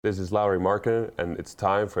This is Lauri Markkanen, and it's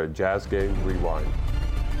time for a Jazz Game Rewind.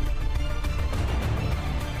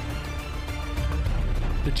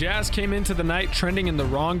 The Jazz came into the night trending in the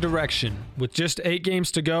wrong direction. With just 8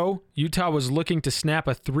 games to go, Utah was looking to snap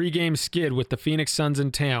a 3-game skid with the Phoenix Suns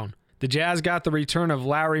in town. The Jazz got the return of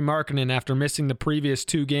Lauri Markkanen after missing the previous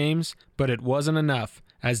 2 games, but it wasn't enough,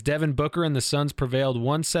 as Devin Booker and the Suns prevailed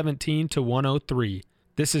 117-103.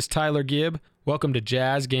 This is Tyler Gibb. Welcome to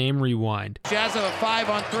Jazz Game Rewind. Jazz have a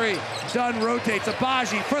 5-on-3. Dunn rotates.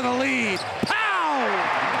 Agbaji for the lead. Pow!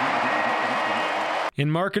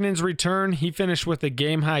 In Markkanen's return, he finished with a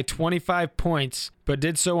game-high 25 points, but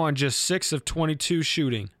did so on just 6 of 22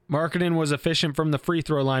 shooting. Markkanen was efficient from the free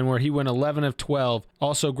throw line where he went 11 of 12,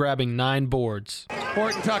 also grabbing 9 boards.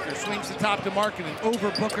 Horton Tucker swings the top to Markkanen.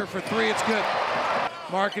 Over Booker for 3. It's good.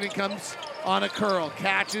 Markkanen comes on a curl,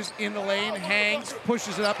 catches in the lane, hangs,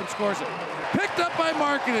 pushes it up and scores it. Picked up by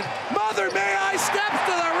Markkanen. Mother, may I steps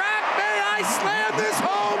to the rack, may I slam this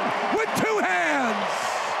home with 2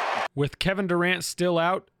 hands. With Kevin Durant still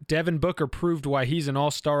out, Devin Booker proved why he's an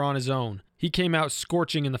all-star on his own. He came out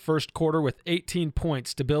scorching in the first quarter with 18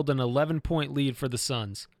 points to build an 11-point lead for the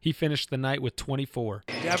Suns. He finished the night with 24.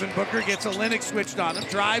 Devin Booker gets a Linux switched on him,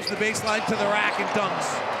 drives the baseline to the rack and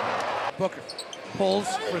dunks. Booker pulls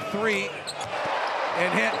for 3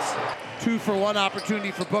 and hits. 2-for-1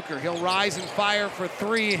 opportunity for Booker. He'll rise and fire for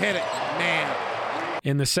 3, hit it. Man.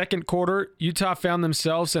 In the second quarter, Utah found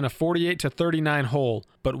themselves in a 48-39 hole,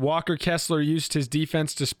 but Walker Kessler used his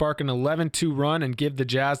defense to spark an 11-2 run and give the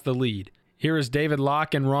Jazz the lead. Here is David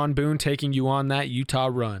Locke and Ron Boone taking you on that Utah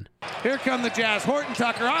run. Here come the Jazz. Horton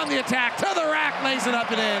Tucker on the attack, to the rack, lays it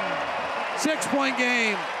up and in. 6-point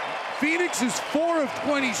game. Phoenix is 4 of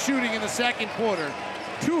 20 shooting in the second quarter,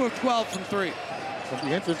 2 of 12 from 3. It'll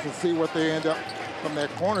be interesting to see what they end up from that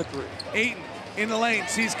corner 3. Ayton in the lane,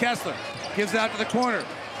 sees Kessler, gives it out to the corner.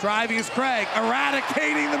 Driving is Craig,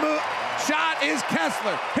 eradicating the move. Shot is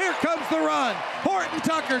Kessler. Here comes the run. Horton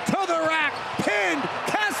Tucker to the rack, pinned.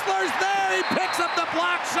 Kessler's there. He picks up the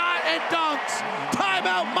block shot and dunks.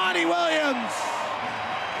 Timeout, Monty Williams.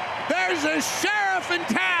 There's a sheriff in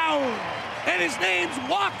town, and his name's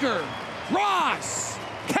Walker Ross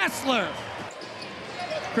Kessler.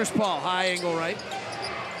 Chris Paul, high angle right.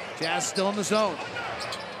 Jazz still in the zone.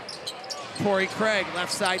 Torrey Craig,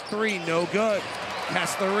 left side 3, no good.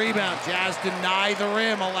 Kessler rebound. Jazz deny the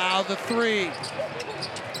rim, allow the 3.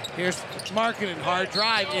 Here's Markkanen, hard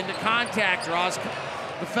drive into contact, draws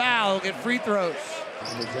the foul, get free throws.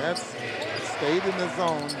 And the Jazz stayed in the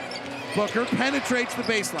zone. Booker penetrates the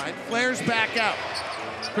baseline, flares back out.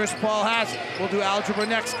 Chris Paul has it. We'll do algebra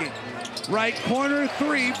next game. Right corner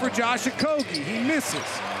 3 for Josh Okogie. He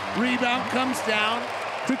misses. Rebound comes down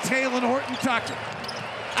to Talen Horton Tucker.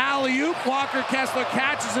 Alley-oop, Walker Kessler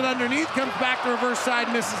catches it underneath, comes back to reverse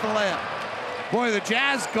side, misses the layup. Boy, the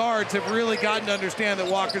Jazz guards have really gotten to understand that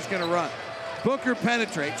Walker's going to run. Booker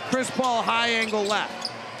penetrates. Chris Paul high angle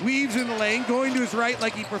left. Weaves in the lane, going to his right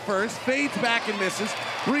like he prefers, fades back and misses.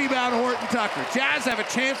 Rebound Horton Tucker. Jazz have a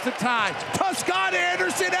chance to tie. Toscott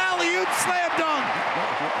Anderson alley-oop slam dunk.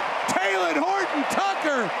 Talen Horton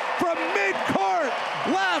Tucker from midcourt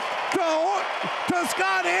left to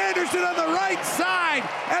Scott Anderson on the right side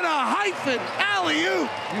and a hyphen alley-oop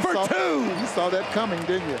for 2. You saw that coming,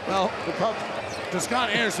 didn't you? Well, Toscott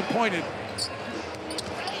Anderson pointed.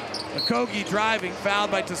 Okogie driving, fouled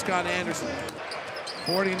by Toscott Anderson.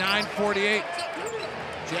 49-48.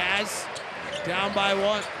 Jazz down by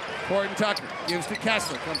 1. Horton Tucker gives to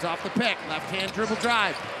Kessler, comes off the pick, left-hand dribble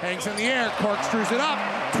drive, hangs in the air, corkscrews it up,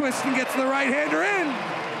 twists and gets the right-hander in.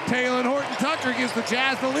 Talen Horton Tucker gives the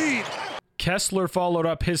Jazz the lead. Kessler followed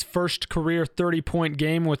up his first career 30-point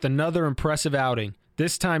game with another impressive outing,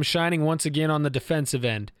 this time shining once again on the defensive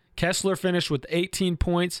end. Kessler finished with 18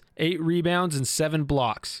 points, 8 rebounds, and 7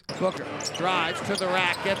 blocks. Booker drives to the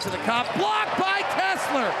rack, gets to the cup, blocked by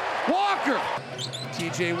Kessler. Walker.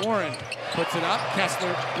 T.J. Warren puts it up,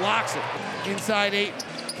 Kessler blocks it. Inside 8,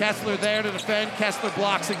 Kessler there to defend, Kessler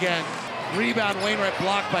blocks again. Rebound, Wainwright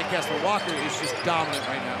blocked by Kessler. Walker is just dominant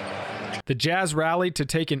right now. The Jazz rallied to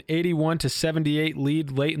take an 81-78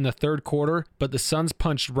 lead late in the third quarter, but the Suns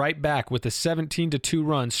punched right back with a 17-2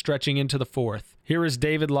 run stretching into the fourth. Here is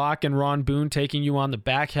David Locke and Ron Boone taking you on the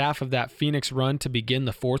back half of that Phoenix run to begin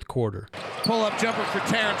the fourth quarter. Pull-up jumper for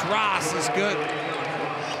Terrence Ross is good.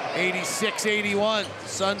 86-81,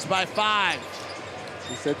 Suns by 5.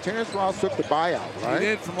 He said Terrence Ross took the buyout, right? He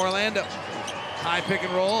did, from Orlando. High pick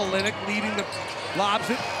and roll, Olynyk leading the, lobs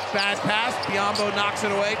it, bad pass, Biyombo knocks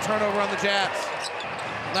it away, turnover on the Jazz.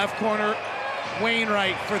 Left corner,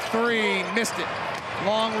 Wainwright for 3, missed it.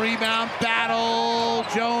 Long rebound, battle,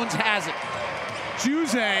 Jones has it.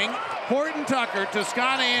 Juzang, Horton Tucker,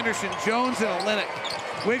 Toscana Anderson, Jones, and Olynyk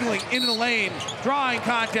wiggling into the lane, drawing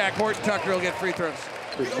contact. Horton Tucker will get free throws.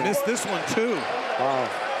 Missed this one too. Wow.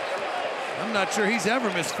 I'm not sure he's ever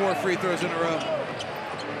missed 4 free throws in a row.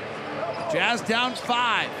 Jazz down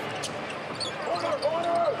 5.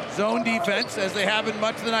 Zone defense, as they have been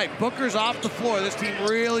much of the night. Booker's off the floor. This team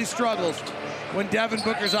really struggles when Devin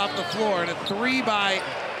Booker's off the floor. And a 3 by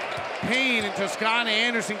Payne, and Toscana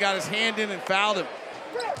Anderson got his hand in and fouled him.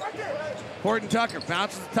 Horton Tucker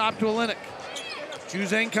bounces the top to Olynyk.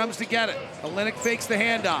 Juzang comes to get it. Olynyk fakes the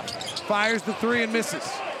handoff. Fires the 3 and misses.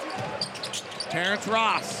 Terrence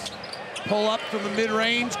Ross. Pull up from the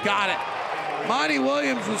mid-range. Got it. Monty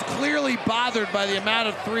Williams was clearly bothered by the amount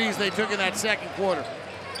of 3s they took in that second quarter,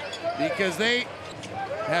 because they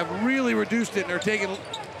have really reduced it and are taking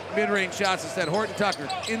mid-range shots instead. Horton Tucker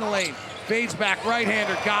in the lane. Fades back,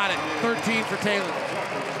 right-hander, got it. 13 for Taylor.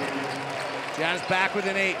 Jazz back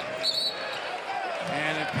within 8.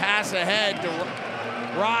 And a pass ahead to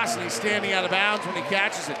Ross, and he's standing out of bounds when he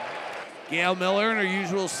catches it. Gail Miller in her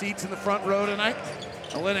usual seats in the front row tonight.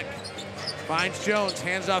 Olynyk finds Jones,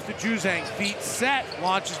 hands off to Juzang. Feet set,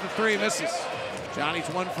 launches the 3, misses. Johnny's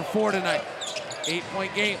 1 for 4 tonight.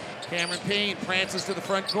 8-point game. Cameron Payne prances to the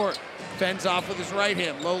front court. Fends off with his right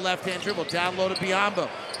hand. Low left-hand dribble. Down low to Biyombo.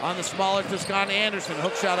 On the smaller Toscana Anderson.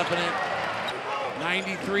 Hook shot up and in.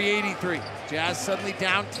 93-83. Jazz suddenly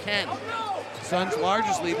down 10. Suns'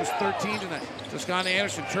 largest lead was 13 tonight. Toscana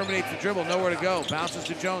Anderson terminates the dribble. Nowhere to go. Bounces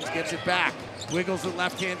to Jones. Gets it back. Wiggles the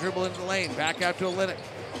left-hand dribble into the lane. Back out to Olynyk.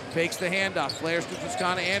 Fakes the handoff. Flares to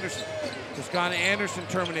Toscana Anderson. Toscana Anderson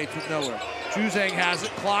terminates with nowhere. Juzang has it,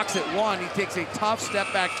 clocks at 1. He takes a tough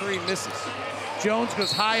step back 3, misses. Jones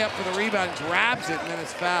goes high up for the rebound, grabs it, and then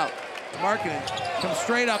it's fouled. Markkanen comes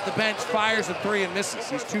straight off the bench, fires a 3 and misses.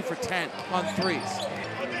 He's 2 for 10 on 3s.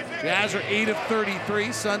 Jazz are 8 of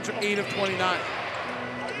 33. Suns are 8 of 29.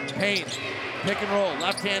 Payne, pick and roll,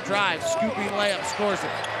 left-hand drive, scooping layup, scores it.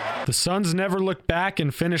 The Suns never looked back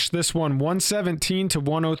and finished this one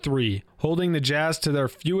 117-103, holding the Jazz to their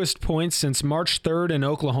fewest points since March 3rd in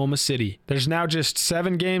Oklahoma City. There's now just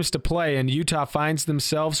 7 games to play, and Utah finds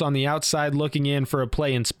themselves on the outside looking in for a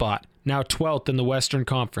play-in spot, now 12th in the Western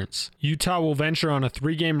Conference. Utah will venture on a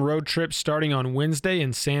 3-game road trip starting on Wednesday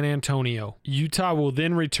in San Antonio. Utah will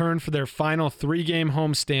then return for their final 3-game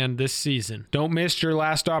homestand this season. Don't miss your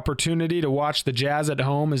last opportunity to watch the Jazz at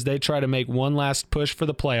home as they try to make one last push for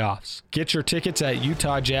the playoffs. Get your tickets at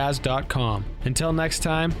utahjazz.com. Until next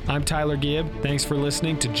time, I'm Tyler Gibb. Thanks for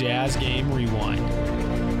listening to Jazz Game Rewind.